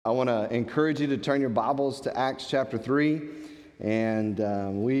I want to encourage you to turn your Bibles to Acts chapter 3.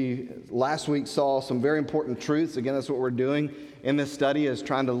 And we last week saw some very important truths. Again, that's what we're doing in this study, is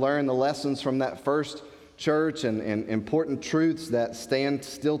trying to learn the lessons from that first church and important truths that stand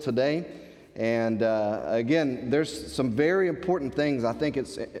still today. And again, there's some very important things I think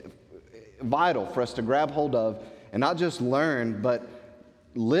it's vital for us to grab hold of and not just learn, but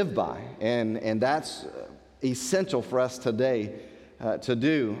live by. And that's essential for us today to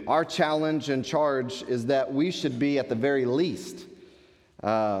do. Our challenge and charge is that we should be, at the very least,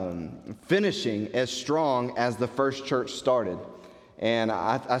 finishing as strong as the first church started. And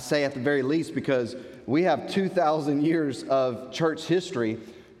I say at the very least because we have 2,000 years of church history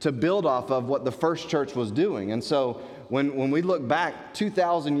to build off of what the first church was doing. And so when we look back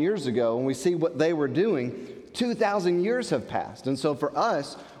 2,000 years ago and we see what they were doing, 2,000 years have passed. And so for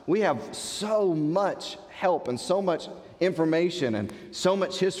us, we have so much help and so much information and so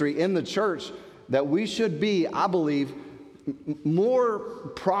much history in the church that we should be, I believe, more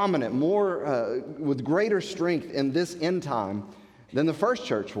prominent, more with greater strength in this end time than the first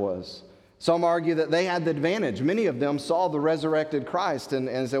church was. Some argue that they had the advantage. Many of them saw the resurrected Christ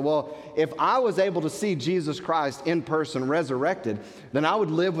and said, well, if I was able to see Jesus Christ in person resurrected, then I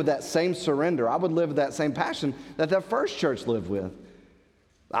would live with that same surrender. I would live with that same passion that first church lived with.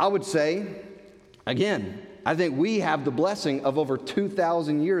 I would say, again, I think we have the blessing of over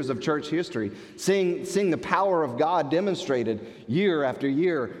 2,000 years of church history, seeing the power of God demonstrated year after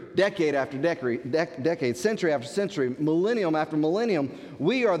year, decade after decade, century after century, millennium after millennium.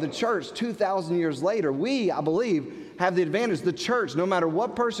 We are the church 2,000 years later. We, I believe, have the advantage. The church, no matter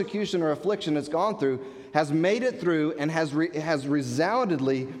what persecution or affliction it's gone through, has made it through and has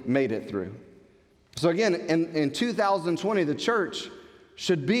resoundingly made it through. So again, in 2020, the church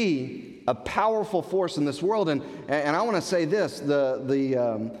should be a powerful force in this world. And I want to say this,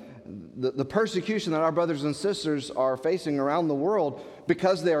 the persecution that our brothers and sisters are facing around the world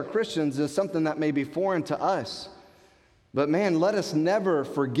because they are Christians is something that may be foreign to us. But man, let us never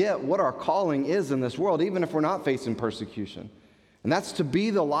forget what our calling is in this world, even if we're not facing persecution. And that's to be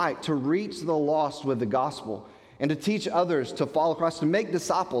the light, to reach the lost with the gospel, and to teach others to follow Christ, to make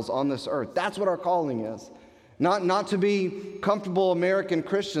disciples on this earth. That's what our calling is. Not to be comfortable American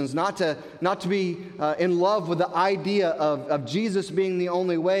Christians, not to be in love with the idea of Jesus being the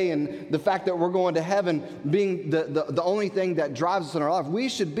only way and the fact that we're going to heaven being the only thing that drives us in our life. We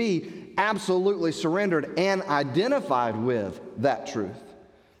should be absolutely surrendered and identified with that truth.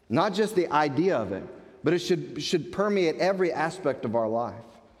 Not just the idea of it, but it should permeate every aspect of our life.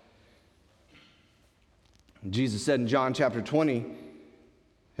 Jesus said in John chapter 20,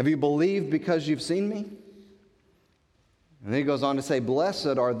 "Have you believed because you've seen me?" And then he goes on to say,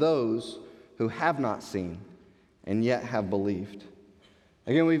 "Blessed are those who have not seen and yet have believed."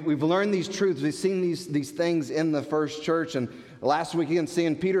 Again, we've learned these truths. We've seen these things in the first church. And last week, again,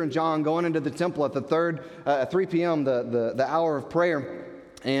 seeing Peter and John going into the temple at the 3 p.m., the hour of prayer,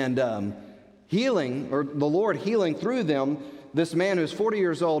 and healing, or the Lord healing through them, this man who's 40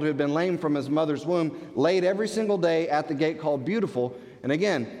 years old, who had been lame from his mother's womb, laid every single day at the gate called Beautiful. And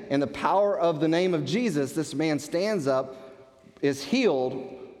again, in the power of the name of Jesus, this man stands up, is healed,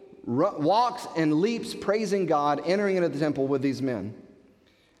 walks and leaps praising God, entering into the temple with these men.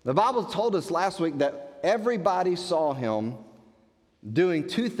 The Bible told us last week that everybody saw him doing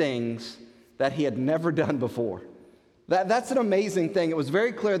two things that he had never done before. That's an amazing thing. It was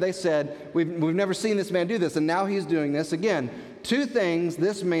very clear. They said, we've never seen this man do this, and now he's doing this. Again, two things,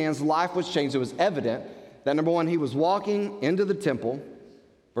 this man's life was changed. It was evident that, number one, he was walking into the temple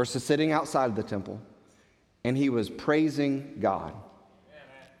versus sitting outside of the temple. And he was praising God.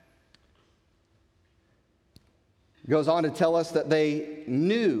 It goes on to tell us that they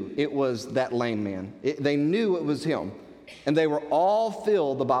knew it was that lame man. They knew it was him. And they were all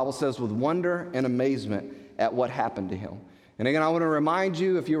filled, the Bible says, with wonder and amazement at what happened to him. And again, I want to remind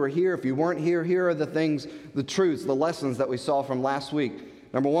you, if you were here, if you weren't here, here are the things, the truths, the lessons that we saw from last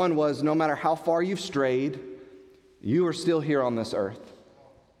week. Number one was, no matter how far you've strayed, you are still here on this earth.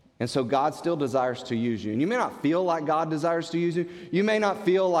 And so God still desires to use you. And you may not feel like God desires to use you. You may not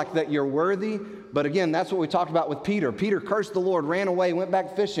feel like that you're worthy. But again, that's what we talked about with Peter. Peter cursed the Lord, ran away, went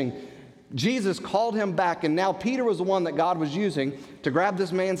back fishing. Jesus called him back. And now Peter was the one that God was using to grab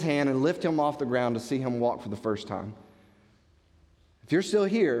this man's hand and lift him off the ground to see him walk for the first time. If you're still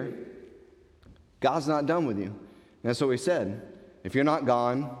here, God's not done with you. And that's what we said. If you're not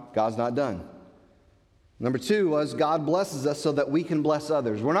gone, God's not done. Number 2 was God blesses us so that we can bless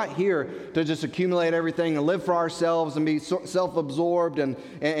others. We're not here to just accumulate everything and live for ourselves and be self-absorbed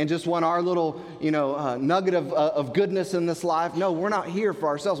and just want our little, nugget of goodness in this life. No, we're not here for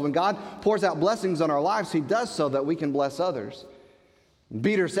ourselves. When God pours out blessings on our lives, He does so that we can bless others.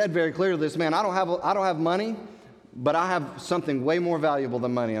 Peter said very clearly this, man, I don't have money, but I have something way more valuable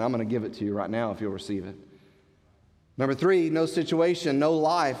than money, and I'm going to give it to you right now if you'll receive it. Number 3, no situation, no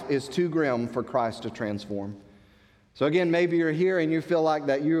life is too grim for Christ to transform. So again, maybe you're here and you feel like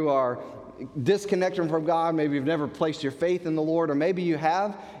that you are disconnected from God. Maybe you've never placed your faith in the Lord, or maybe you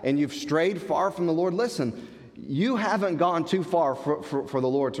have and you've strayed far from the Lord. Listen, you haven't gone too far for the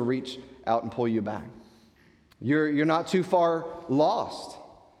Lord to reach out and pull you back. You're not too far lost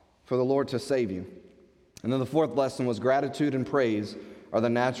for the Lord to save you. And then the 4th lesson was gratitude and praise are the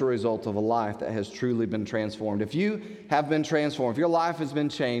natural result of a life that has truly been transformed. If you have been transformed, if your life has been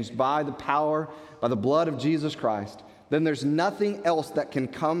changed by the power, by the blood of Jesus Christ, then there's nothing else that can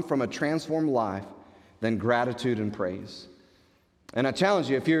come from a transformed life than gratitude and praise. And I challenge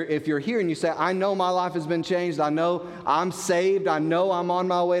you, if you're here and you say, I know my life has been changed, I know I'm saved, I know I'm on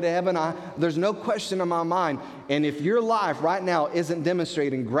my way to heaven, there's no question in my mind. And if your life right now isn't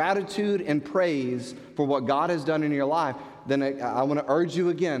demonstrating gratitude and praise for what God has done in your life, then I want to urge you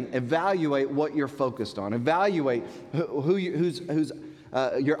again, evaluate what you're focused on. Evaluate whose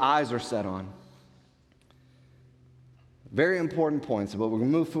your eyes are set on. Very important points, but we're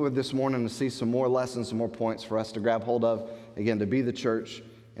going to move forward this morning to see some more lessons, some more points for us to grab hold of, again, to be the church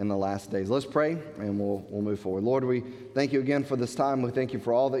in the last days. Let's pray, and we'll move forward. Lord, we thank you again for this time. We thank you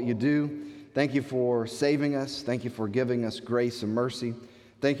for all that you do. Thank you for saving us. Thank you for giving us grace and mercy.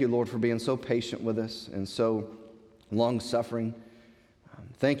 Thank you, Lord, for being so patient with us and so long-suffering.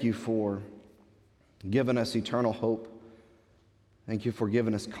 Thank you for giving us eternal hope. Thank you for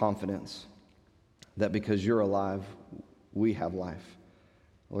giving us confidence that because you're alive, we have life.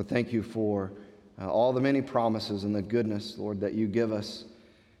 Lord, thank you for all the many promises and the goodness, Lord, that you give us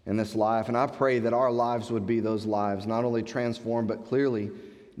in this life. And I pray that our lives would be those lives, not only transformed, but clearly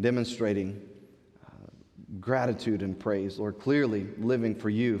demonstrating gratitude and praise. Lord, clearly living for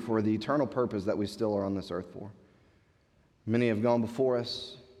you, for the eternal purpose that we still are on this earth for. Many have gone before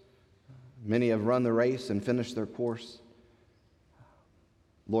us. Many have run the race and finished their course.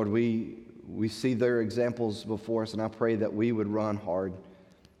 Lord, we see their examples before us, and I pray that we would run hard,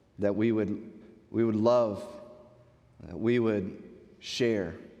 that we would love, that we would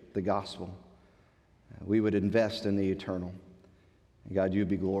share the gospel, we would invest in the eternal. And God, you would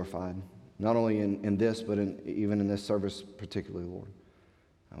be glorified, not only in this, but even in this service particularly, Lord.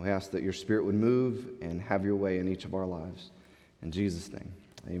 And we ask that your Spirit would move and have your way in each of our lives. In Jesus' name,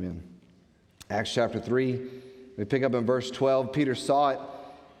 amen. Acts chapter 3, we pick up in verse 12. Peter saw it.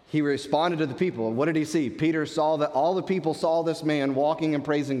 He responded to the people. What did he see? Peter saw that all the people saw this man walking and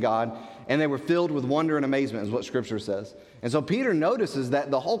praising God, and they were filled with wonder and amazement, is what Scripture says. And so Peter notices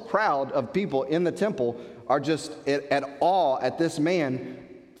that the whole crowd of people in the temple are just at awe at this man,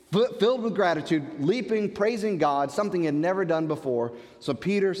 filled with gratitude, leaping, praising God, something he had never done before. So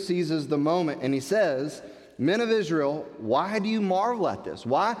Peter seizes the moment and he says, men of Israel, why do you marvel at this?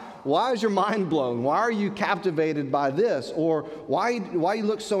 Why is your mind blown? Why are you captivated by this? Or why you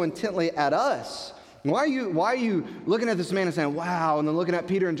look so intently at us? Why are you looking at this man and saying, wow, and then looking at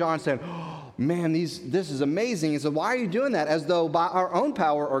Peter and John and saying, oh, man, this is amazing. He said, why are you doing that? As though by our own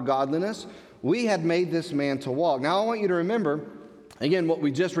power or godliness, we had made this man to walk. Now I want you to remember, again, what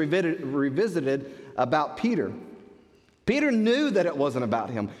we just revisited about Peter. Peter knew that it wasn't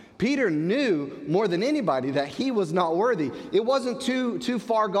about him. Peter knew more than anybody that he was not worthy. It wasn't too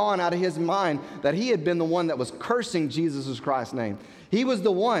far gone out of his mind that he had been the one that was cursing Jesus Christ's name. He was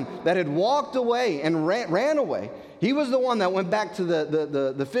the one that had walked away and ran away. He was the one that went back to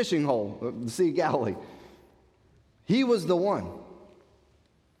the fishing hole, the Sea of Galilee. He was the one.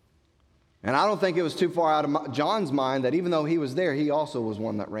 And I don't think it was too far out of John's mind that even though he was there, he also was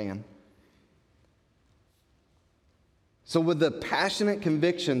one that ran. So with the passionate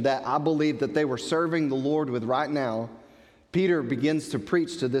conviction that I believe that they were serving the Lord with right now, Peter begins to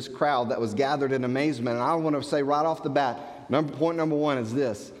preach to this crowd that was gathered in amazement. And I want to say right off the bat, point number one is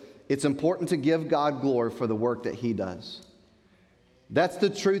this. It's important to give God glory for the work that he does. That's the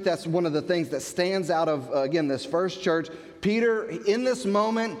truth. That's one of the things that stands out of, again, this first church. Peter, in this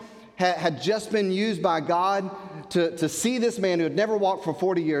moment, had just been used by God to see this man who had never walked for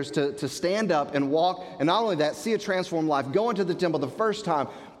 40 years to stand up and walk, and not only that, see a transformed life, go into the temple the first time,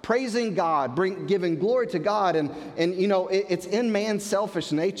 praising God, giving glory to God, and it's in man's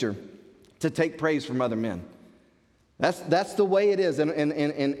selfish nature to take praise from other men. That's the way it is.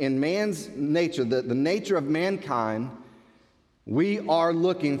 In man's nature, the nature of mankind, we are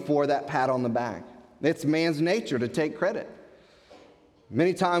looking for that pat on the back. It's man's nature to take credit.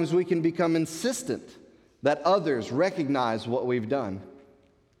 Many times we can become insistent that others recognize what we've done.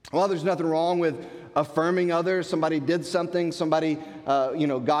 Well, there's nothing wrong with affirming others. Somebody did something,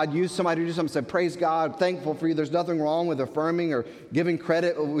 God used somebody to do something, said, praise God, thankful for you. There's nothing wrong with affirming or giving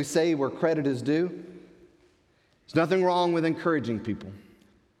credit, what we say where credit is due. There's nothing wrong with encouraging people.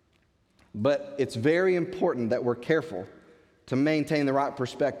 But it's very important that we're careful to maintain the right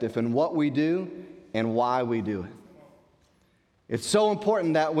perspective in what we do and why we do it. It's so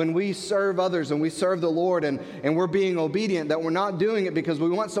important that when we serve others and we serve the Lord and we're being obedient, that we're not doing it because we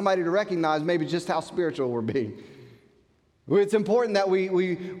want somebody to recognize maybe just how spiritual we're being. It's important that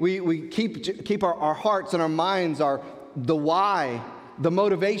we keep our hearts and our minds, the why, the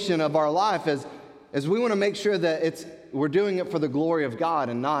motivation of our life as we want to make sure that we're doing it for the glory of God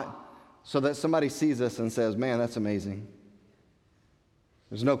and not so that somebody sees us and says, man, that's amazing.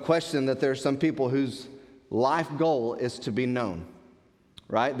 There's no question that there are some people whose life goal is to be known,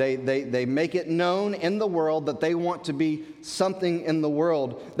 right? They make it known in the world that they want to be something in the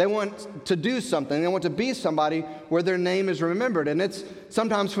world. They want to do something. They want to be somebody where their name is remembered. And it's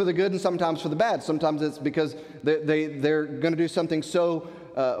sometimes for the good and sometimes for the bad. Sometimes it's because they're going to do something so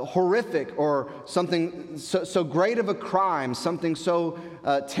horrific or something so great of a crime, something so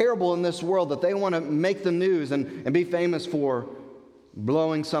terrible in this world that they want to make the news and be famous for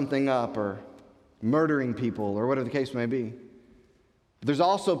blowing something up or murdering people or whatever the case may be. But there's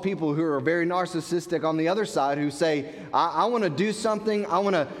also people who are very narcissistic on the other side who say, I want to do something. I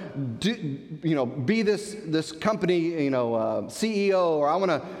want to be this company, CEO, or I want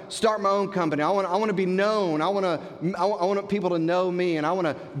to start my own company. I want to be known. I want people to know me, and I want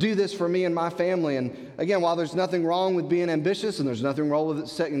to do this for me and my family. And again, while there's nothing wrong with being ambitious and there's nothing wrong with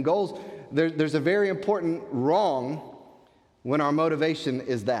setting goals, there's a very important wrong when our motivation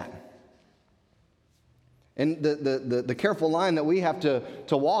is that. And the careful line that we have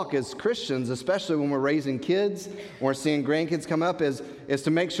to walk as Christians, especially when we're raising kids, when we're seeing grandkids come up, is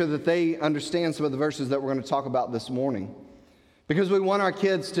to make sure that they understand some of the verses that we're going to talk about this morning. Because we want our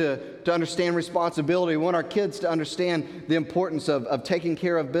kids to understand responsibility. We want our kids to understand the importance of taking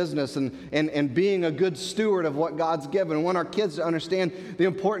care of business and being a good steward of what God's given. We want our kids to understand the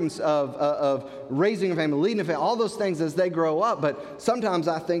importance of raising a family, leading a family, all those things as they grow up. But sometimes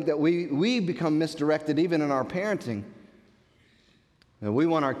I think that we become misdirected even in our parenting. And we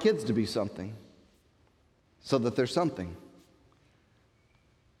want our kids to be something so that they're something.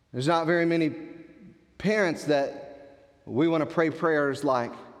 There's not very many parents that we want to pray prayers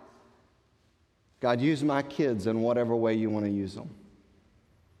like, God, use my kids in whatever way you want to use them.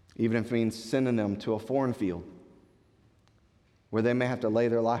 Even if it means sending them to a foreign field where they may have to lay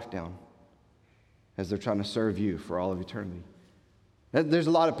their life down as they're trying to serve you for all of eternity. There's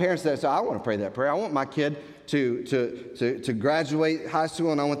a lot of parents that say, I want to pray that prayer. I want my kid to graduate high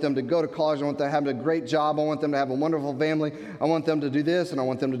school, and I want them to go to college. I want them to have a great job. I want them to have a wonderful family. I want them to do this, and I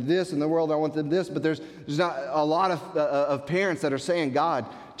want them to do this in the world. I want them to do this. But there's not a lot of parents that are saying, God,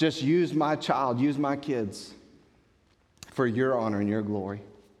 just use my child, use my kids for your honor and your glory,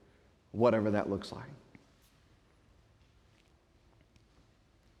 whatever that looks like.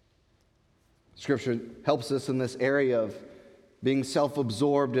 Scripture helps us in this area of being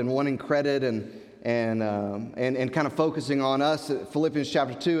self-absorbed and wanting credit and kind of focusing on us. Philippians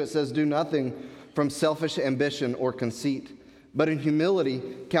chapter 2, it says, do nothing from selfish ambition or conceit, but in humility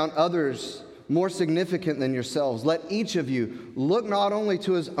count others more significant than yourselves. Let each of you look not only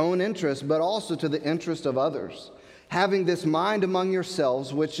to his own interest, but also to the interest of others, having this mind among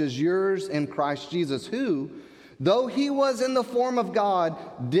yourselves, which is yours in Christ Jesus, who, though he was in the form of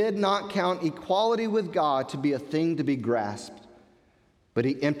God, did not count equality with God to be a thing to be grasped, but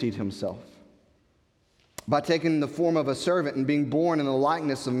he emptied himself by taking the form of a servant and being born in the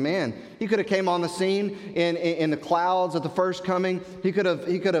likeness of man. He could have came on the scene in the clouds at the first coming. He could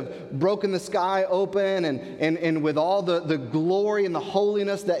have broken the sky open and with all the glory and the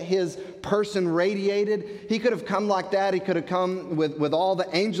holiness that his person radiated. He could have come like that. He could have come with all the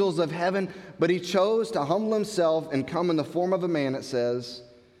angels of heaven, but he chose to humble himself and come in the form of a man, it says,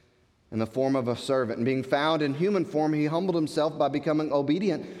 in the form of a servant. And being found in human form, he humbled himself by becoming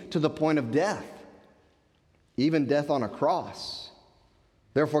obedient to the point of death, even death on a cross.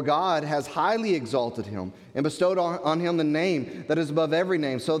 Therefore God has highly exalted him and bestowed on him the name that is above every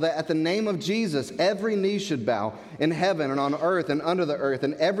name, so that at the name of Jesus every knee should bow in heaven and on earth and under the earth,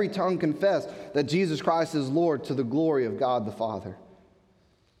 and every tongue confess that Jesus Christ is Lord, to the glory of God the Father.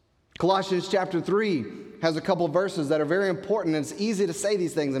 Colossians chapter 3 has a couple of verses that are very important, and it's easy to say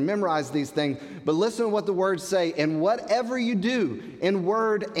these things and memorize these things, but listen to what the words say. And whatever you do in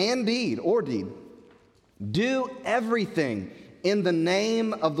word and deed, do everything in the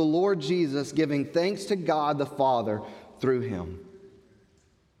name of the Lord Jesus, giving thanks to God the Father through him.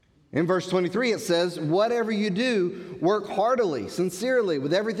 In verse 23, it says, whatever you do, work heartily, sincerely,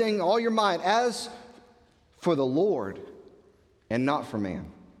 with everything, all your might, as for the Lord and not for man.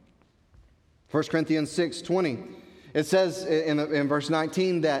 1 Corinthians 6:20, it says in verse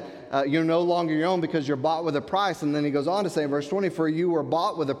 19 that you're no longer your own because you're bought with a price. And then he goes on to say in verse 20, for you were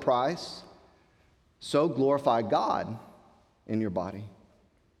bought with a price, so glorify God in your body.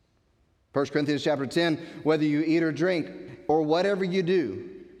 1 Corinthians chapter 10, whether you eat or drink or whatever you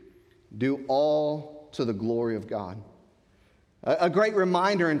do all to the glory of God. A great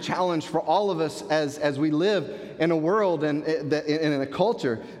reminder and challenge for all of us as we live in a world and in a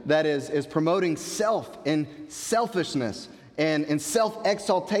culture that is promoting self and selfishness and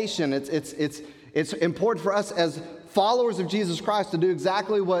self-exaltation. It's important for us as followers of Jesus Christ to do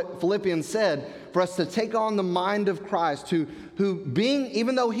exactly what Philippians said, for us to take on the mind of Christ, who being,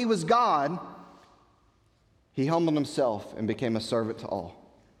 even though he was God, he humbled himself and became a servant to all.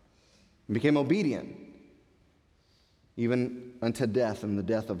 And became obedient, even unto death, and the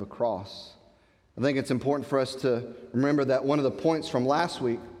death of a cross. I think it's important for us to remember that one of the points from last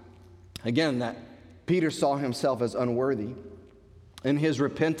week, again, that Peter saw himself as unworthy. In his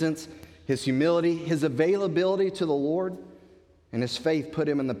repentance, his humility, his availability to the Lord, and his faith put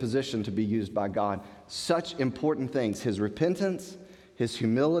him in the position to be used by God. Such important things, his repentance, his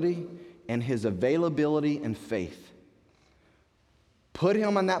humility, and his availability and faith put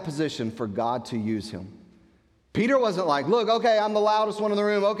him in that position for God to use him. Peter wasn't like, look, okay, I'm the loudest one in the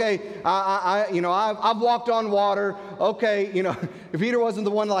room. Okay, I've walked on water. Okay, Peter wasn't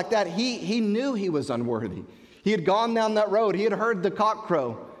the one like that. He knew he was unworthy. He had gone down that road. He had heard the cock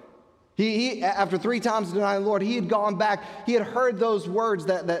crow. He after 3 times denying the Lord, he had gone back. He had heard those words,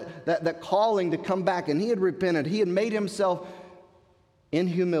 that calling to come back, and he had repented. He had made himself in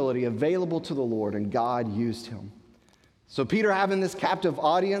humility available to the Lord, and God used him. So Peter, having this captive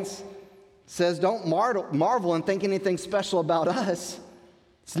audience, says, don't marvel and think anything special about us.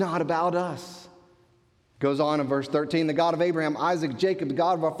 It's not about us. Goes on in verse 13, the God of Abraham, Isaac, Jacob, the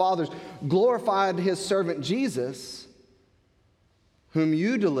God of our fathers, glorified his servant Jesus, whom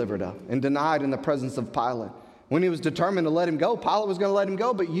you delivered up and denied in the presence of Pilate. When he was determined to let him go, Pilate was going to let him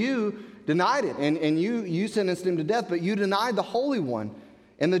go, but you denied it, and you sentenced him to death, but you denied the Holy One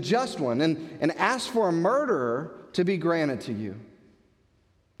and the just one, and asked for a murderer to be granted to you.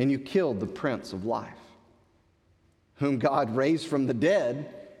 And you killed the Prince of Life, whom God raised from the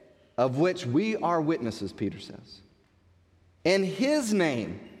dead, of which we are witnesses, Peter says. And his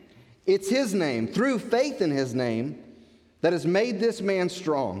name, it's his name, through faith in his name, that has made this man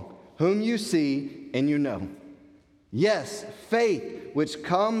strong, whom you see and you know. Yes, faith which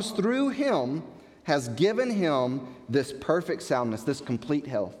comes through him has given him this perfect soundness, this complete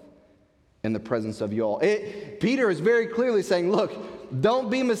health in the presence of you all. Peter is very clearly saying, look,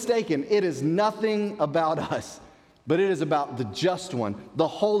 don't be mistaken. It is nothing about us, but it is about the just one, the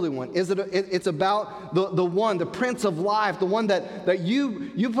Holy One. It's about the one, the Prince of Life, the one that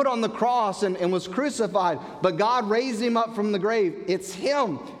you put on the cross and was crucified, but God raised him up from the grave. It's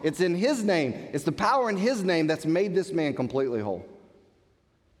him. It's in his name. It's the power in his name that's made this man completely whole.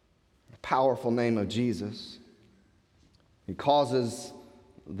 The powerful name of Jesus. He causes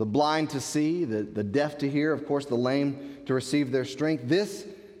the blind to see, the deaf to hear, of course, the lame to receive their strength. This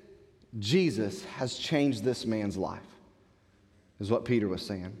Jesus has changed this man's life, is what Peter was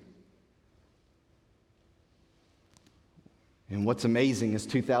saying. And what's amazing is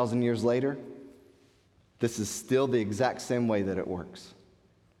 2,000 years later, this is still the exact same way that it works.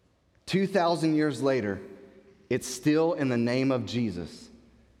 2,000 years later, it's still in the name of Jesus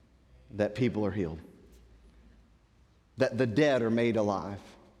that people are healed, that the dead are made alive.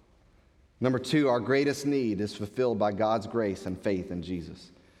 Number 2, our greatest need is fulfilled by God's grace and faith in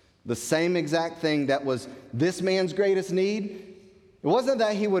Jesus. The same exact thing that was this man's greatest need, it wasn't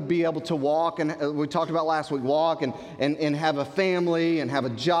that he would be able to walk, and we talked about last week, walk and have a family and have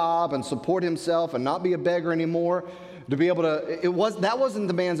a job and support himself and not be a beggar anymore. To be able to, that wasn't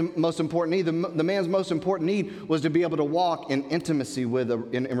the man's most important need. The man's most important need was to be able to walk in intimacy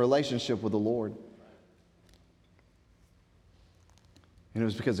in relationship with the Lord. And it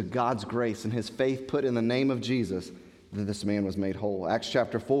was because of God's grace and his faith put in the name of Jesus that this man was made whole. Acts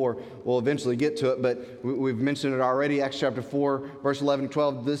chapter 4, we'll eventually get to it, but we've mentioned it already. Acts chapter 4, verse 11 and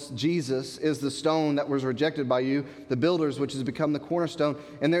 12, this Jesus is the stone that was rejected by you, the builders, which has become the cornerstone.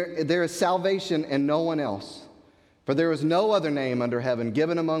 And there is salvation in no one else. For there is no other name under heaven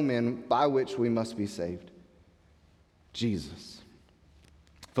given among men by which we must be saved. Jesus.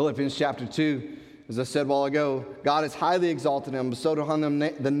 Philippians chapter 2, as I said a while ago, God has highly exalted him, bestowed on him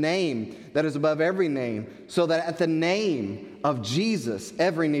the name that is above every name, so that at the name of Jesus,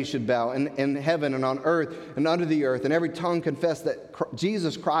 every knee should bow in heaven and on earth and under the earth, and every tongue confess that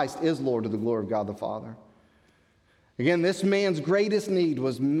Jesus Christ is Lord, to the glory of God the Father. Again, this man's greatest need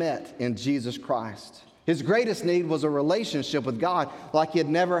was met in Jesus Christ. His greatest need was a relationship with God like he had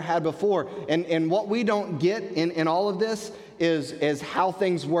never had before. And what we don't get in all of this is how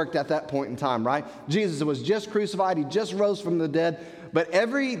things worked at that point in time, right? Jesus was just crucified. He just rose from the dead. But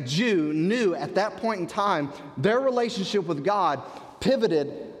every Jew knew at that point in time, their relationship with God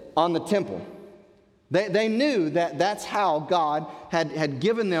pivoted on the temple. They knew that that's how God had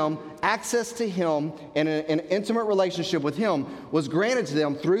given them access to him, and an intimate relationship with him was granted to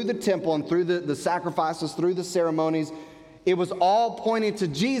them through the temple and through the sacrifices, through the ceremonies. It was all pointing to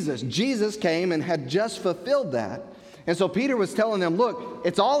Jesus. Jesus came and had just fulfilled that. And so Peter was telling them, look,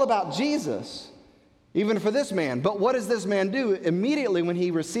 it's all about Jesus, even for this man. But what does this man do? Immediately when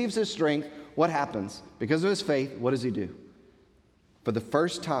he receives his strength, what happens? Because of his faith, what does he do? For the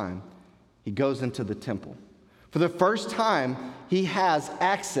first time, he goes into the temple. For the first time, he has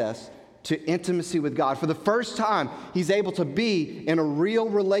access to intimacy with God. For the first time, he's able to be in a real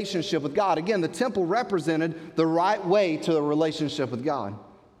relationship with God. Again, the temple represented the right way to a relationship with God.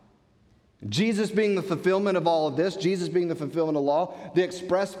 Jesus being the fulfillment of all of this, Jesus being the fulfillment of law, the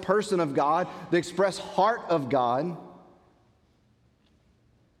express person of God, the express heart of God,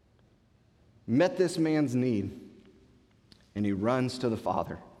 met this man's need, and he runs to the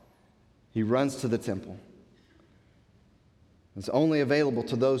Father. He runs to the temple. It's only available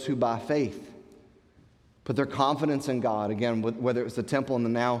to those who by faith put their confidence in God, again, whether it was the temple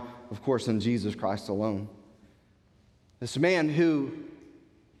and now, of course, in Jesus Christ alone. This man who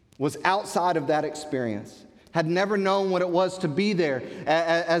was outside of that experience, had never known what it was to be there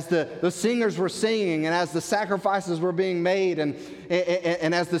as the singers were singing and as the sacrifices were being made and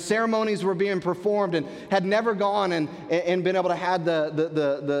as the ceremonies were being performed, and had never gone and been able to have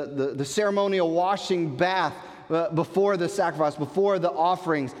the ceremonial washing bath before the sacrifice, before the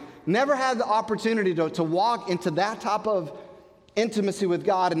offerings. Never had the opportunity to walk into that type of intimacy with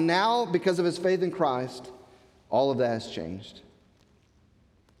God. And now, because of his faith in Christ, all of that has changed.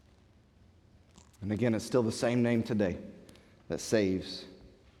 And again, it's still the same name today that saves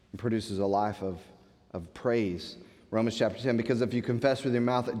and produces a life of praise. Romans chapter 10, because if you confess with your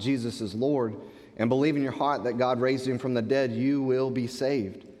mouth that Jesus is Lord and believe in your heart that God raised him from the dead, you will be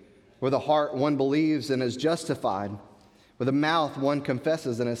saved. With the heart one believes and is justified. With the mouth one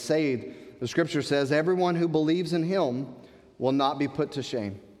confesses and is saved. The scripture says, everyone who believes in him will not be put to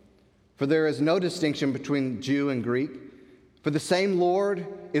shame. For there is no distinction between Jew and Greek. For the same Lord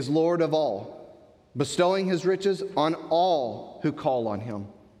is Lord of all, bestowing his riches on all who call on him.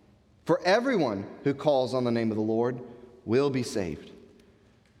 For everyone who calls on the name of the Lord will be saved.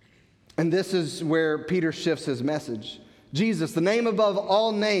 And this is where Peter shifts his message. Jesus, the name above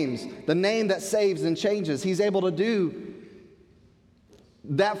all names, the name that saves and changes. He's able to do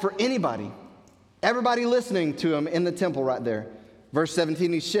that for anybody. Everybody listening to him in the temple right there. Verse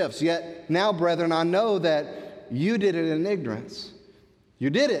 17, he shifts. Yet now, brethren, I know that you did it in ignorance. You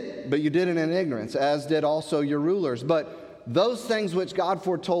did it, but you did it in ignorance, as did also your rulers. But those things which God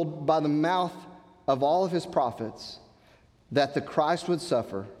foretold by the mouth of all of his prophets, that the Christ would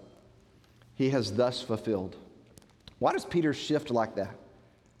suffer, he has thus fulfilled. Why does Peter shift like that?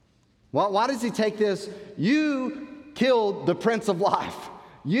 Why does he take this? You killed the Prince of Life.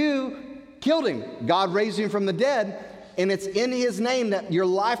 You killed him. God raised him from the dead, and it's in his name that your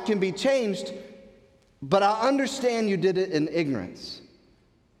life can be changed. But I understand you did it in ignorance.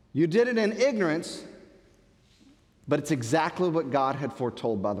 You did it in ignorance, but it's exactly what God had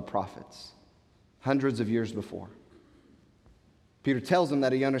foretold by the prophets hundreds of years before. Peter tells them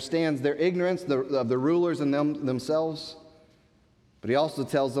that he understands their ignorance of the rulers and themselves, but he also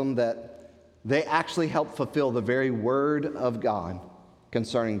tells them that they actually help fulfill the very word of God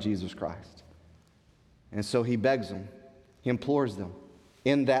concerning Jesus Christ. And so he begs them, he implores them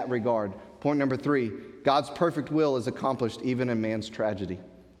in that regard. Point number 3, God's perfect will is accomplished even in man's tragedy.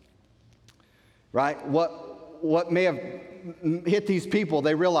 Right? What may have hit these people,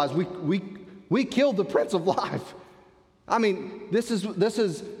 they realize we killed the Prince of Life. I mean, this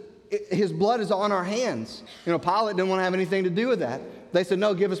is his blood is on our hands. You know, Pilate didn't want to have anything to do with that. They said,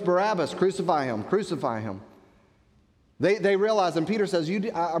 no, give us Barabbas, crucify him, crucify him. They realized, and Peter says,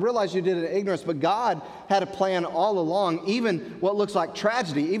 I realize you did it in ignorance, but God had a plan all along. Even what looks like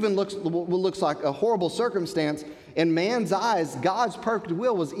tragedy, even what looks like a horrible circumstance, in man's eyes, God's perfect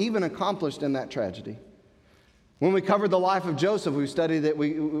will was even accomplished in that tragedy. When we covered the life of Joseph, we studied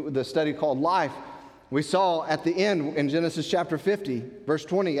the study called Life, we saw at the end in Genesis chapter 50, verse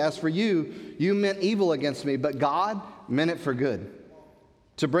 20, as for you, you meant evil against me, but God meant it for good,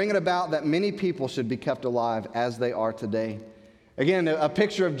 to bring it about that many people should be kept alive as they are today. Again, a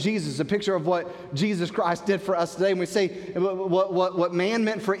picture of Jesus, a picture of what Jesus Christ did for us today. And we say what man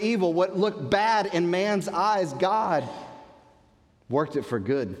meant for evil, what looked bad in man's eyes, God worked it for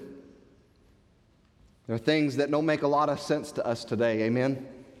good. There are things that don't make a lot of sense to us today, amen?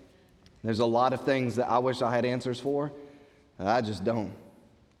 There's a lot of things that I wish I had answers for, and I just don't.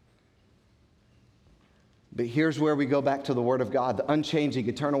 But here's where we go back to the Word of God, the unchanging,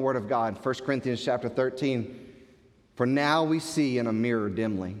 eternal Word of God. 1 Corinthians chapter 13. For now we see in a mirror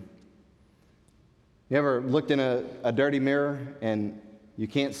dimly. You ever looked in a dirty mirror and you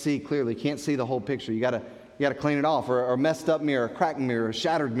can't see clearly, can't see the whole picture? You gotta clean it off. Or a messed up mirror, a cracked mirror, a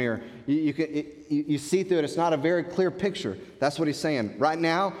shattered mirror. You see through it. It's not a very clear picture. That's what he's saying. Right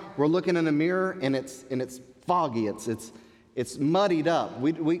now we're looking in a mirror and it's foggy. It's muddied up.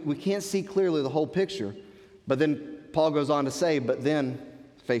 We can't see clearly the whole picture. But then Paul goes on to say, but then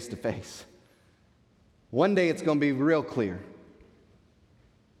face to face. One day it's going to be real clear.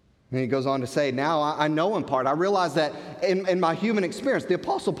 And he goes on to say, now I know in part. I realize that in my human experience, the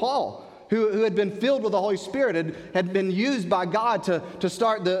Apostle Paul, who had been filled with the Holy Spirit, had been used by God to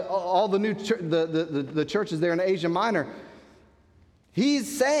start all the new the churches there in Asia Minor.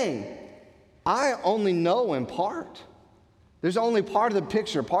 He's saying, I only know in part. There's only part of the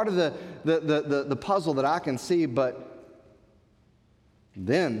picture, part of the puzzle that I can see, but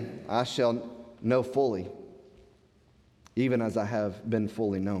then I shall know fully, even as I have been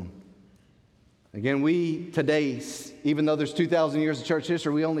fully known. Again, we today, even though there's 2,000 years of church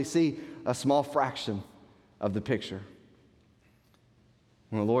history, we only see a small fraction of the picture.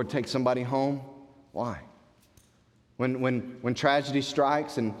 When the Lord takes somebody home, why? When tragedy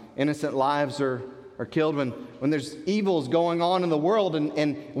strikes and innocent lives are killed, when there's evils going on in the world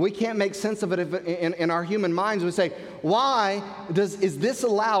and we can't make sense of it in our human minds, we say, why is this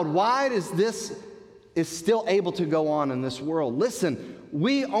allowed? Why is this still able to go on in this world? Listen,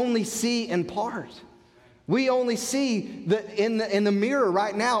 we only see in part. We only see that in the mirror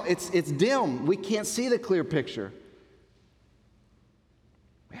right now, it's dim. We can't see the clear picture.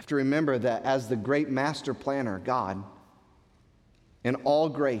 We have to remember that as the great master planner, God, in all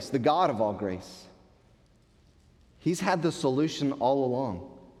grace, the God of all grace, He's had the solution all along.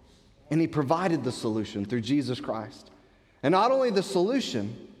 And He provided the solution through Jesus Christ. And not only the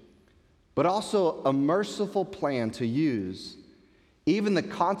solution, but also a merciful plan to use even the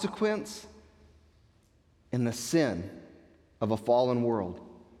consequence and the sin of a fallen world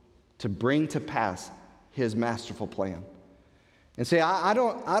to bring to pass His masterful plan. And say, I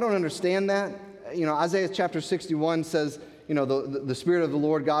don't understand that. You know, Isaiah chapter 61 says, you know, the Spirit of the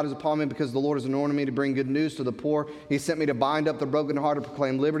Lord God is upon me because the Lord has anointed me to bring good news to the poor. He sent me to bind up the brokenhearted,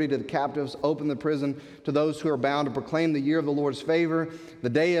 proclaim liberty to the captives, open the prison to those who are bound, to proclaim the year of the Lord's favor, the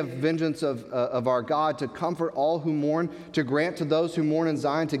day of vengeance of our God, to comfort all who mourn, to grant to those who mourn in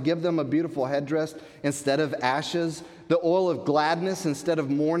Zion, to give them a beautiful headdress instead of ashes, the oil of gladness instead of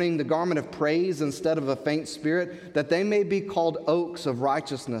mourning, the garment of praise instead of a faint spirit, that they may be called oaks of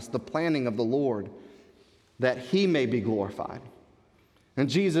righteousness, the planting of the Lord, that He may be glorified. And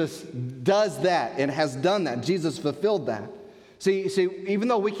Jesus does that and has done that. Jesus fulfilled that. See, even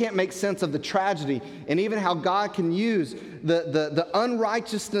though we can't make sense of the tragedy and even how God can use the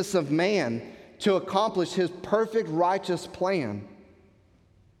unrighteousness of man to accomplish His perfect righteous plan,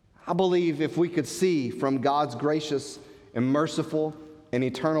 I believe if we could see from God's gracious and merciful and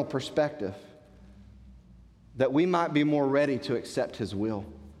eternal perspective, that we might be more ready to accept His will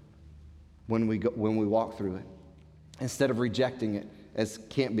when we walk through it, instead of rejecting it as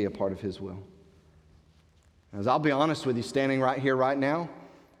can't be a part of His will. As I'll be honest with you, standing right here right now,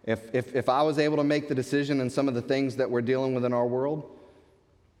 if I was able to make the decision in some of the things that we're dealing with in our world,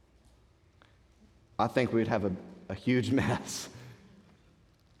 I think we'd have a huge mess.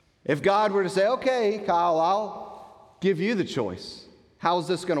 If God were to say, okay, Kyle, I'll give you the choice. How is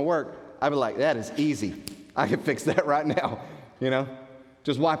this going to work? I'd be like, that is easy. I can fix that right now, you know.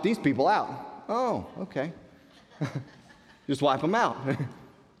 Just wipe these people out. Oh, okay. Just wipe them out.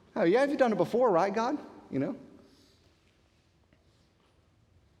 Oh, yeah, you've done it before, right, God? You know?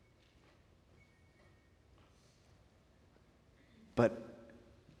 But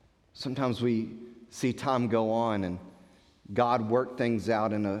sometimes we see time go on and God work things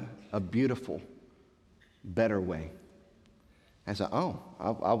out in a beautiful, better way. And so,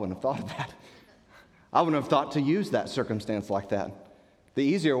 I wouldn't have thought of that. I wouldn't have thought to use that circumstance like that. The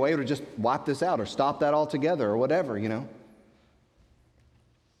easier way would have just wiped this out or stop that altogether or whatever, you know.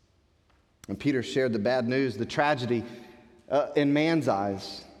 And Peter shared the bad news, the tragedy in man's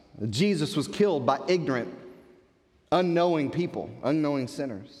eyes. Jesus was killed by ignorant, unknowing people, unknowing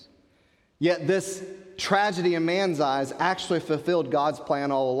sinners. Yet this tragedy in man's eyes actually fulfilled God's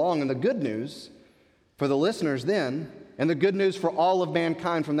plan all along. And the good news for the listeners then, and the good news for all of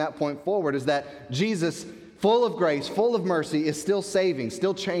mankind from that point forward, is that Jesus, full of grace, full of mercy, is still saving,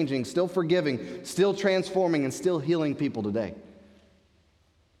 still changing, still forgiving, still transforming, and still healing people today.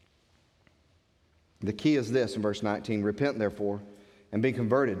 The key is this in verse 19, repent therefore and be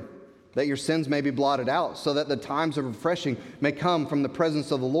converted, that your sins may be blotted out, so that the times of refreshing may come from the presence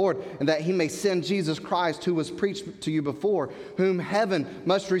of the Lord, and that he may send Jesus Christ, who was preached to you before, whom heaven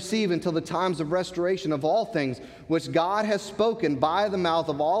must receive until the times of restoration of all things, which God has spoken by the mouth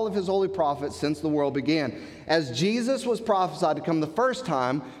of all of his holy prophets since the world began. As Jesus was prophesied to come the first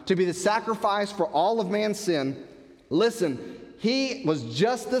time to be the sacrifice for all of man's sin, listen, he was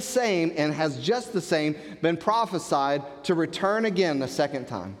just the same and has just the same been prophesied to return again the second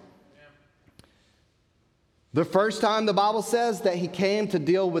time. The first time the Bible says that he came to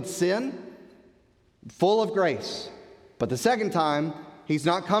deal with sin, full of grace. But the second time, he's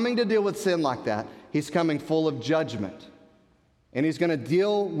not coming to deal with sin like that. He's coming full of judgment. And he's going to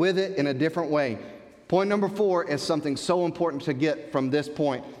deal with it in a different way. Point number 4 is something so important to get from this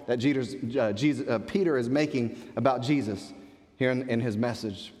point that Peter is making about Jesus here in his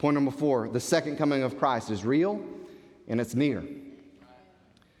message. Point number 4, the second coming of Christ is real and it's near.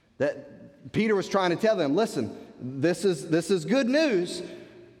 That Peter was trying to tell them, listen, this is good news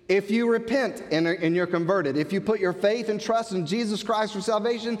if you repent and you're converted. If you put your faith and trust in Jesus Christ for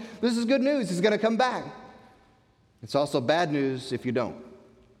salvation, this is good news. He's going to come back. It's also bad news if you don't.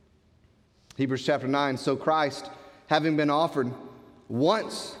 Hebrews chapter 9, so Christ, having been offered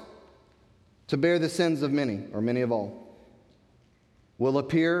once to bear the sins of many, or many of all, will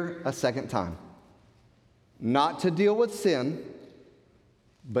appear a second time, not to deal with sin,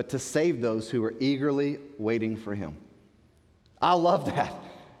 but to save those who are eagerly waiting for him. I love that.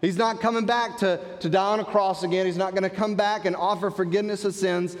 He's not coming back to die on a cross again. He's not going to come back and offer forgiveness of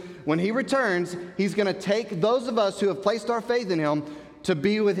sins. When he returns, he's going to take those of us who have placed our faith in him to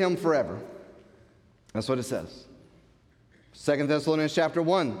be with him forever. That's what it says. 2 Thessalonians chapter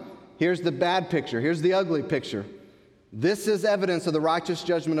 1. Here's the bad picture. Here's the ugly picture. This is evidence of the righteous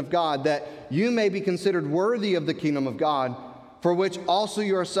judgment of God, that you may be considered worthy of the kingdom of God, for which also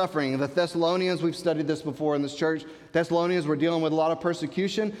you are suffering. The Thessalonians, we've studied this before in this church. Thessalonians were dealing with a lot of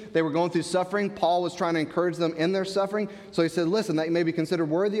persecution. They were going through suffering. Paul was trying to encourage them in their suffering. So he said, listen, that you may be considered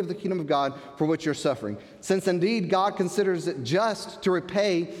worthy of the kingdom of God for which you're suffering. Since indeed God considers it just to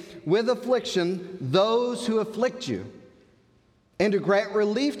repay with affliction those who afflict you, and to grant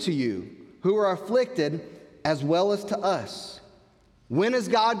relief to you who are afflicted, as well as to us. When is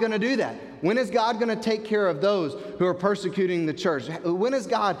God going to do that? When is God going to take care of those who are persecuting the church? When is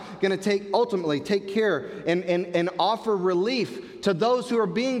God going to ultimately take care and offer relief to those who are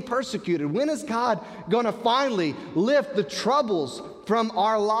being persecuted? When is God going to finally lift the troubles from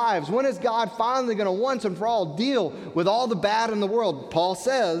our lives? When is God finally going to once and for all deal with all the bad in the world? Paul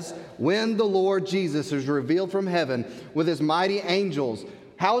says, when the Lord Jesus is revealed from heaven with his mighty angels.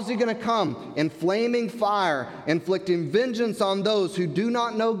 How is he going to come? In flaming fire, inflicting vengeance on those who do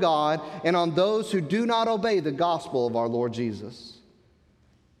not know God and on those who do not obey the gospel of our Lord Jesus.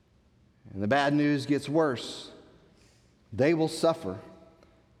 And the bad news gets worse. They will suffer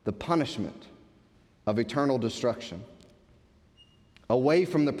the punishment of eternal destruction, away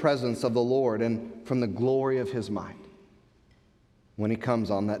from the presence of the Lord and from the glory of his might, when he comes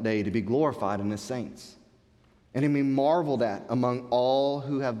on that day to be glorified in his saints. And to be marveled at among all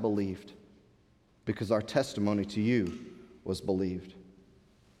who have believed, because our testimony to you was believed.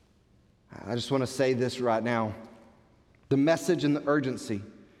 I just want to say this right now. The message and the urgency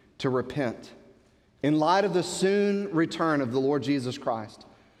to repent, in light of the soon return of the Lord Jesus Christ,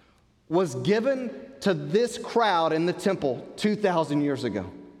 was given to this crowd in the temple 2,000 years ago.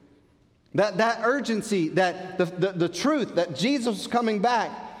 That urgency, that the truth that Jesus was coming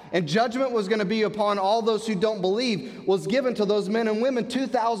back, and judgment was going to be upon all those who don't believe, was given to those men and women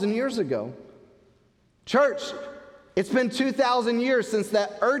 2,000 years ago. Church, it's been 2,000 years since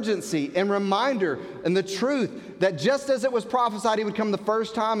that urgency and reminder and the truth that just as it was prophesied he would come the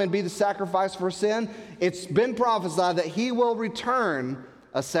first time and be the sacrifice for sin, it's been prophesied that he will return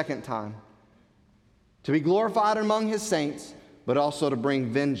a second time to be glorified among his saints, but also to bring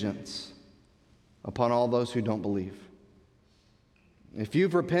vengeance upon all those who don't believe. If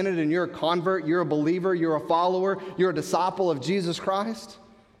you've repented and you're a convert, you're a believer, you're a follower, you're a disciple of Jesus Christ,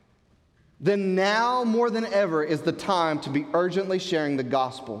 then now more than ever is the time to be urgently sharing the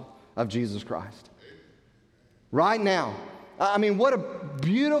gospel of Jesus Christ. Right now. I mean, what a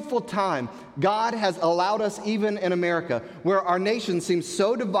beautiful time God has allowed us, even in America, where our nation seems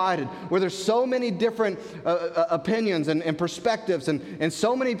so divided, where there's so many different opinions and perspectives, and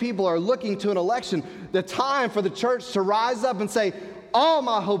so many people are looking to an election. The time for the church to rise up and say, all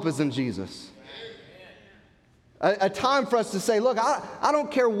my hope is in Jesus. A time for us to say, look, I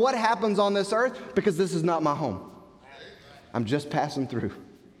don't care what happens on this earth, because this is not my home. I'm just passing through.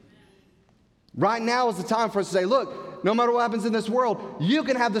 Right now is the time for us to say, look, no matter what happens in this world, you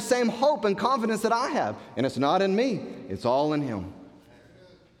can have the same hope and confidence that I have. And it's not in me, it's all in him.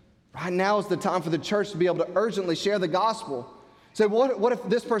 Right now is the time for the church to be able to urgently share the gospel. Say, what if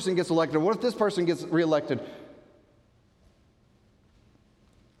this person gets elected? What if this person gets reelected?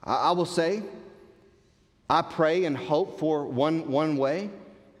 I will say, I pray and hope for one way,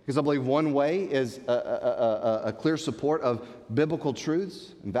 because I believe one way is a clear support of biblical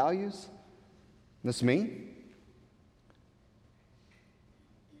truths and values. That's me.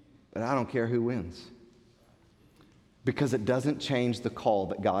 But I don't care who wins, because it doesn't change the call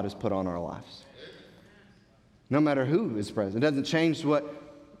that God has put on our lives. No matter who is president, it doesn't change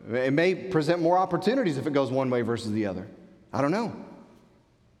it may present more opportunities if it goes one way versus the other. I don't know.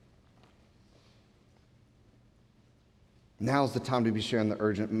 Now's the time to be sharing the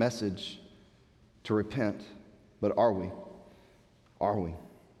urgent message to repent. But are we? Are we?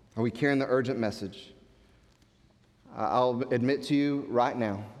 Are we carrying the urgent message? I'll admit to you right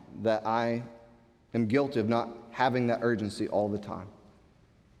now that I am guilty of not having that urgency all the time.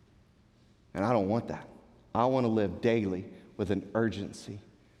 And I don't want that. I want to live daily with an urgency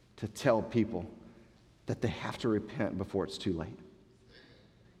to tell people that they have to repent before it's too late.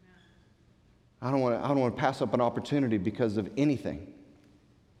 I don't want to pass up an opportunity because of anything.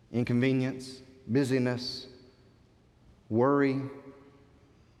 Inconvenience, busyness, worry.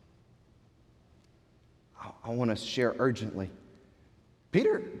 I want to share urgently.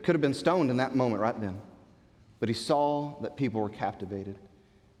 Peter could have been stoned in that moment right then, but he saw that people were captivated,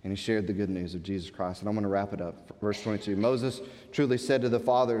 and he shared the good news of Jesus Christ. And I'm going to wrap it up. Verse 22, Moses truly said to the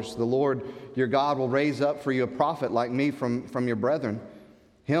fathers, the Lord your God will raise up for you a prophet like me from your brethren.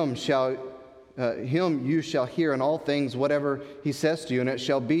 Him you shall hear in all things whatever he says to you, and it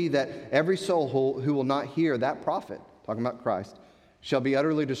shall be that every soul who will not hear that prophet, talking about Christ, shall be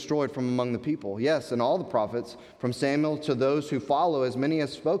utterly destroyed from among the people. Yes, and all the prophets, from Samuel to those who follow, as many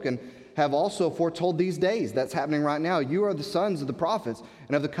as spoken, have also foretold these days. That's happening right now. You are the sons of the prophets,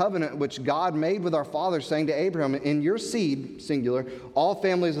 and of the covenant which God made with our fathers, saying to Abraham, in your seed, singular, all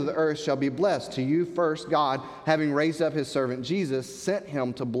families of the earth shall be blessed. To you first, God, having raised up his servant Jesus, sent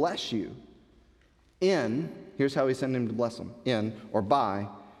him to bless you. Here's how he sent him to bless them, in or by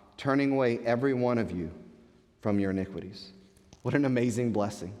turning away every one of you from your iniquities. What an amazing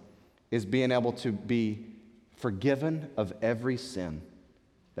blessing is being able to be forgiven of every sin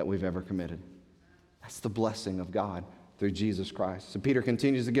that we've ever committed. That's the blessing of God through Jesus Christ. So Peter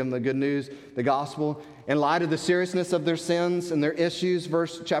continues to give them the good news, the gospel. In light of the seriousness of their sins and their issues,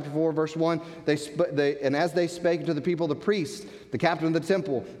 chapter 4, verse 1, and as they spake to the people, the priests, the captain of the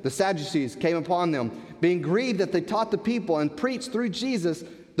temple, the Sadducees came upon them, being grieved that they taught the people and preached through Jesus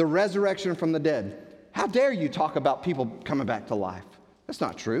the resurrection from the dead. How dare you talk about people coming back to life? That's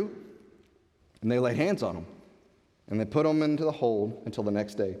not true. And they laid hands on them, and they put them into the hold until the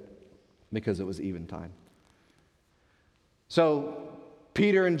next day, because it was eventide. So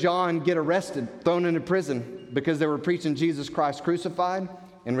Peter and John get arrested, thrown into prison, because they were preaching Jesus Christ crucified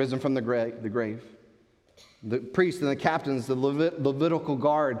and risen from the grave. The priests and the captains, the Levitical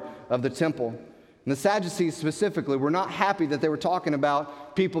guard of the temple, and the Sadducees specifically, were not happy that they were talking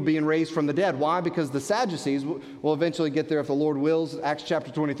about people being raised from the dead. Why? Because the Sadducees, will eventually get there if the Lord wills, Acts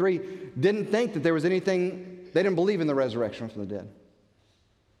chapter 23, didn't think that there was anything, they didn't believe in the resurrection from the dead.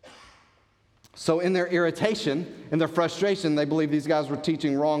 So in their irritation, in their frustration, they believe these guys were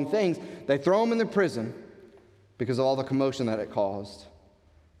teaching wrong things. They throw them in the prison because of all the commotion that it caused,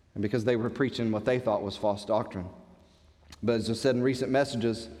 and because they were preaching what they thought was false doctrine. But as I said in recent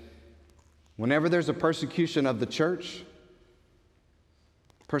messages, whenever there's a persecution of the church,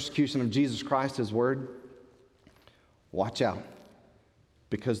 persecution of Jesus Christ, his word, watch out,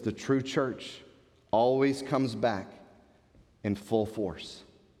 because the true church always comes back in full force.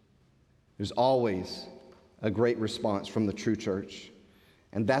 There's always a great response from the true church.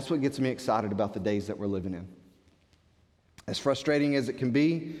 And that's what gets me excited about the days that we're living in. As frustrating as it can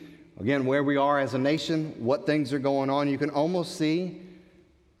be, again, where we are as a nation, what things are going on, you can almost see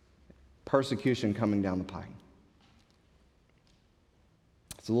persecution coming down the pike.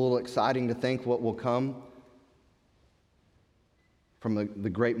 It's a little exciting to think what will come from the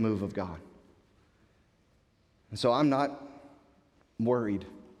great move of God. And so I'm not worried.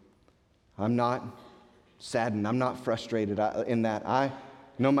 I'm not saddened. I'm not frustrated in that.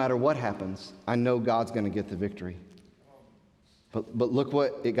 No matter what happens, I know God's going to get the victory. But look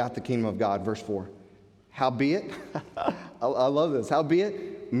what it got the kingdom of God, verse 4. Howbeit, I love this.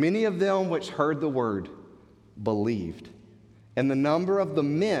 Howbeit, many of them which heard the word believed. And the number of the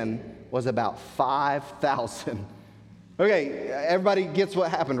men was about 5,000. Okay, everybody gets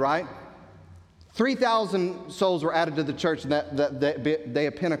what happened, right? 3,000 souls were added to the church that day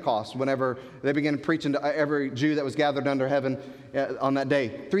of Pentecost, whenever they began preaching to every Jew that was gathered under heaven on that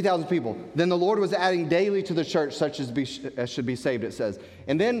day. 3,000 people. Then the Lord was adding daily to the church such as should be saved, it says.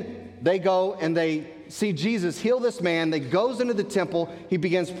 And then they go and they see Jesus heal this man. They goes into the temple. He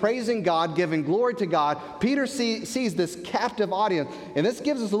begins praising God, giving glory to God. Peter sees this captive audience. And this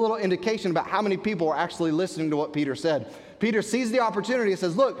gives us a little indication about how many people were actually listening to what Peter said. Peter sees the opportunity and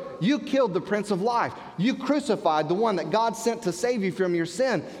says, look, you killed the Prince of Life. You crucified the one that God sent to save you from your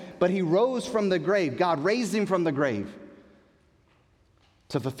sin. But he rose from the grave. God raised him from the grave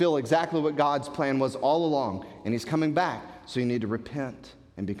to fulfill exactly what God's plan was all along. And he's coming back, so you need to repent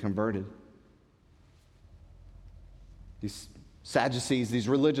and be converted. These Sadducees, these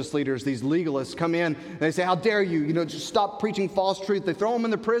religious leaders, these legalists come in and they say, how dare you, just stop preaching false truth. They throw them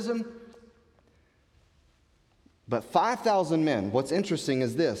in the prison. But 5,000 men, what's interesting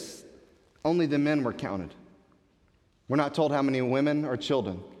is this, only the men were counted. We're not told how many women or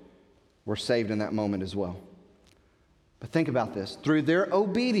children were saved in that moment as well. But think about this. Through their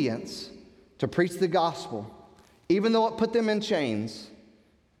obedience to preach the gospel, even though it put them in chains,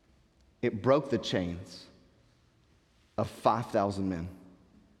 it broke the chains of 5,000 men.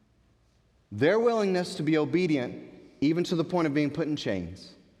 Their willingness to be obedient, even to the point of being put in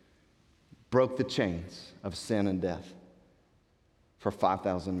chains, broke the chains of sin and death for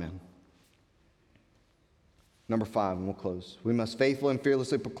 5,000 men. Number 5, and we'll close. We must faithfully and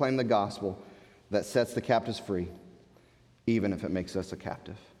fearlessly proclaim the gospel that sets the captives free, even if it makes us a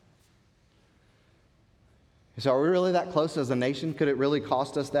captive. So are we really that close as a nation? Could it really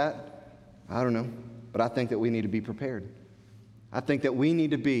cost us that? I don't know. But I think that we need to be prepared. I think that we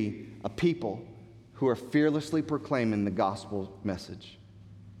need to be a people who are fearlessly proclaiming the gospel message,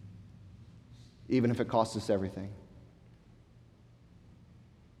 even if it costs us everything.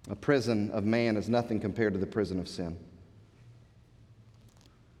 A prison of man is nothing compared to the prison of sin.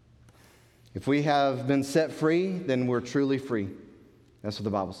 If we have been set free, then we're truly free. That's what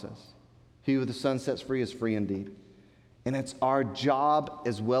the Bible says. He who the Son sets free is free indeed. And it's our job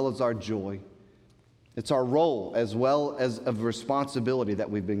as well as our joy. It's our role as well as of responsibility that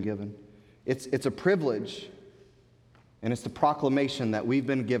we've been given. It's a privilege, and it's the proclamation that we've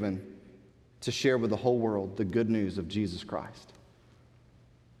been given to share with the whole world the good news of Jesus Christ.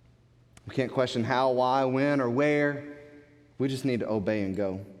 We can't question how, why, when, or where. We just need to obey and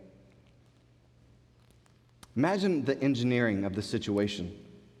go. Imagine the engineering of the situation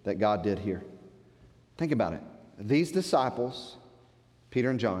that God did here. Think about it. These disciples, Peter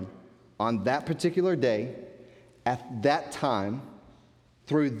and John, on that particular day, at that time,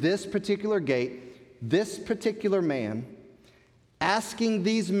 through this particular gate, this particular man, asking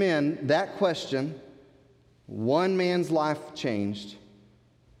these men that question, one man's life changed,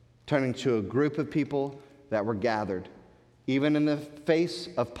 turning to a group of people that were gathered, even in the face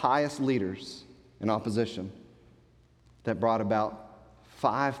of pious leaders in opposition, that brought about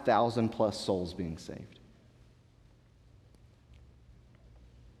 5,000 plus souls being saved.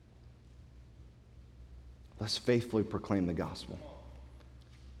 Let's faithfully proclaim the gospel.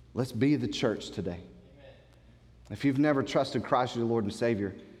 Let's be the church today. If you've never trusted Christ as your Lord and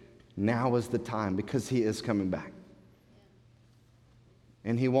Savior, now is the time, because he is coming back.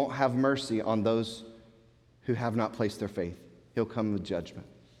 And he won't have mercy on those who have not placed their faith. He'll come with judgment.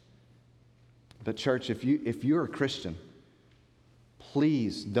 But church, if you're a Christian,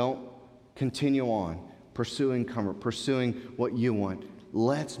 please don't continue on pursuing comfort, pursuing what you want.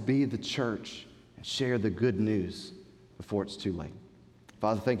 Let's be the church and share the good news before it's too late.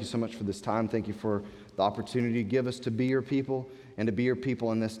 Father, thank you so much for this time. Thank you for the opportunity you give us to be your people and to be your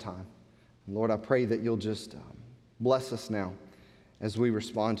people in this time. And Lord, I pray that you'll just bless us now as we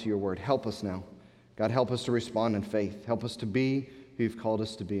respond to your word. Help us now. God, help us to respond in faith. Help us to be who who you've called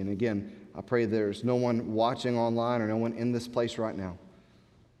us to be. And again, I pray there's no one watching online or no one in this place right now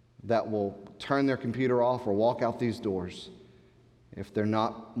that will turn their computer off or walk out these doors if they're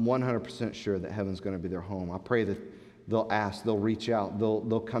not 100% sure that heaven's going to be their home. I pray that they'll ask, they'll reach out,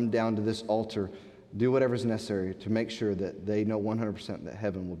 they'll come down to this altar, do whatever's necessary to make sure that they know 100% that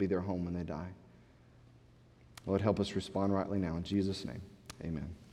heaven will be their home when they die. Lord, help us respond rightly now. In Jesus' name, amen.